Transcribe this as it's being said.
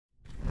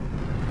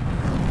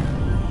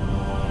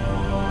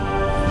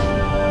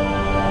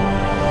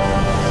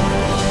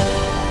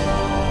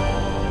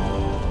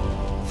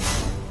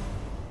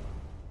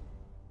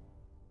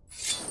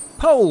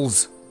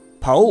polls.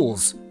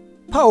 Polls.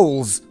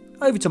 Polls.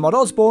 Over to Mod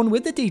Osborne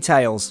with the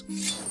details.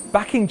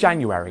 Back in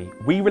January,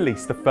 we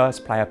released the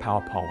first player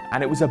power poll,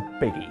 and it was a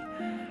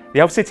biggie.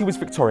 The Elf City was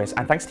victorious,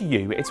 and thanks to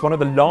you, it's one of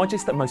the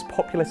largest and most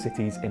popular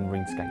cities in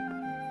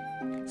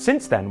RuneScape.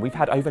 Since then, we've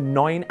had over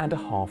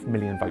 9.5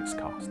 million votes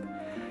cast.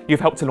 You've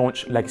helped to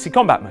launch Legacy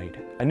Combat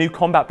Mode, a new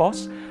combat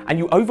boss, and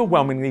you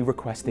overwhelmingly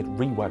requested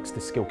reworks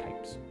to skill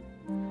capes.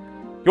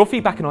 Your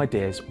feedback and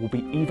ideas will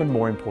be even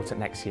more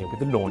important next year with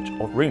the launch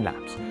of Rune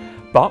Labs.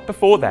 But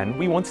before then,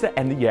 we wanted to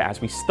end the year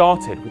as we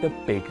started with a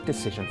big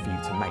decision for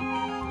you to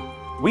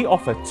make. We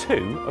offer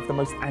 2 of the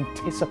most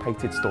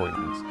anticipated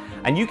storylines,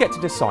 and you get to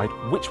decide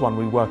which one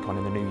we work on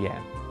in the new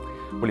year.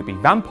 Will it be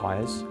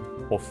Vampyres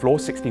or Floor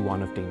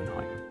 61 of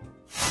Demonheim?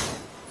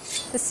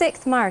 The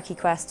 6th Mariki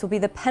quest will be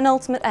the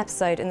penultimate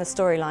episode in the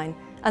storyline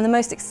and the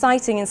most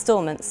exciting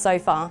instalment so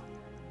far.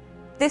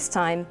 This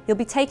time, you'll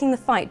be taking the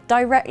fight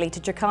directly to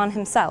Drakan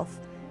himself,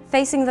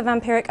 facing the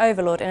vampiric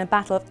overlord in a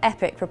battle of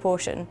epic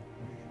proportion.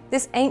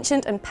 This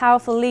ancient and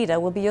powerful leader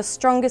will be your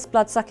strongest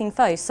blood-sucking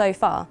foe so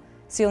far,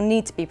 so you'll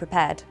need to be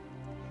prepared.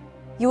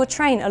 You will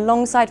train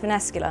alongside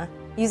Vanescula,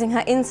 using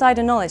her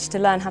insider knowledge to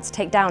learn how to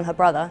take down her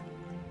brother.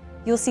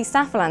 You'll see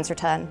Safalan's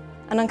return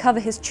and uncover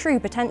his true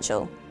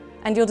potential,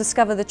 and you'll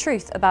discover the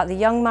truth about the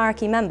young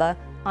Mariki member,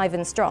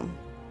 Ivan Strom.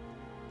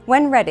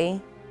 When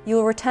ready, you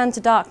will return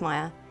to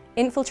Darkmire,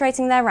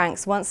 infiltrating their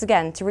ranks once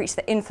again to reach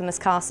the infamous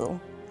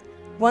castle.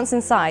 Once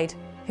inside,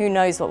 who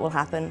knows what will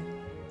happen.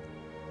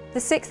 The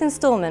 6th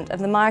instalment of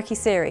the Mariki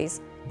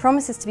series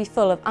promises to be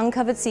full of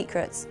uncovered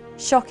secrets,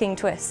 shocking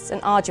twists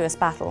and arduous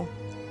battle.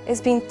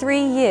 It's been 3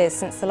 years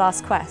since the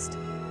last quest.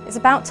 It's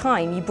about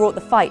time you brought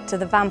the fight to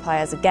the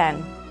Vampyres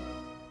again.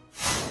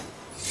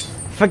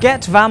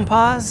 Forget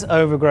vampires,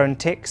 overgrown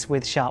ticks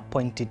with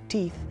sharp-pointed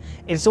teeth.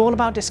 It's all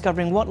about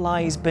discovering what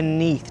lies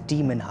beneath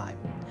Demonheim.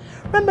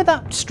 Remember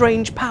that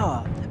strange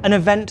power, an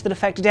event that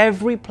affected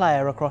every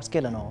player across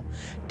Gielinor?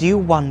 Do you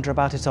wonder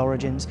about its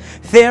origins?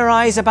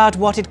 Theorize about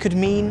what it could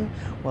mean?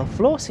 Well,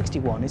 Floor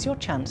 61 is your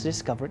chance to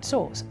discover its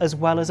source, as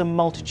well as a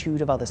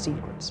multitude of other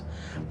secrets.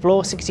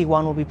 Floor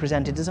 61 will be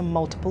presented as a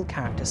multiple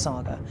character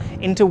saga,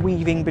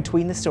 interweaving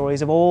between the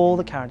stories of all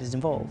the characters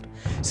involved.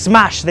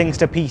 Smash things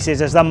to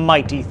pieces as the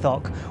mighty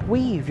Thok.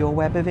 Weave your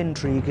web of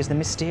intrigue as the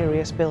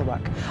mysterious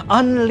Bilrak.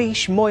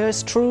 Unleash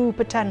Moya's true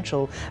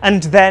potential,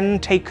 and then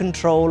take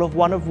control of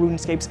one of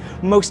RuneScape's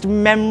most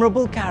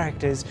memorable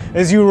characters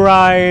as you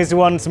rise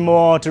once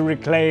more to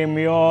reclaim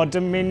your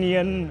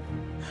dominion.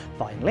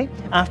 Finally,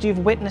 after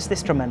you've witnessed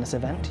this tremendous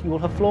event, you will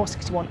have Floor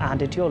 61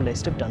 added to your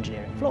list of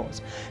dungeoneering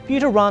floors for you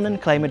to run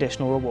and claim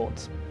additional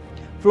rewards.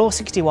 Floor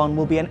 61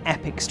 will be an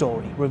epic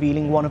story,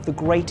 revealing one of the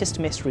greatest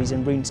mysteries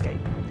in RuneScape.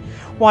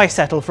 Why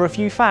settle for a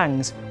few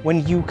fangs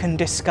when you can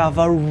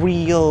discover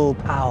real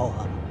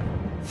power?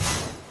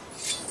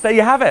 So there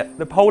you have it.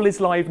 The poll is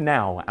live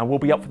now and will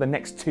be up for the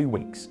next 2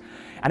 weeks.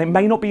 And it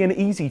may not be an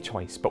easy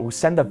choice, but we'll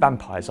send the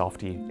Vampyres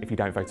after you if you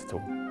don't vote at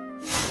all.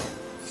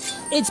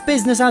 It's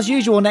business as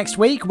usual next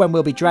week when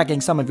we'll be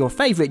dragging some of your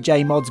favourite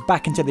J-mods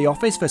back into the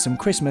office for some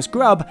Christmas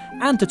grub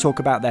and to talk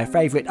about their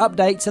favourite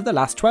updates of the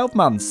last 12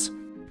 months.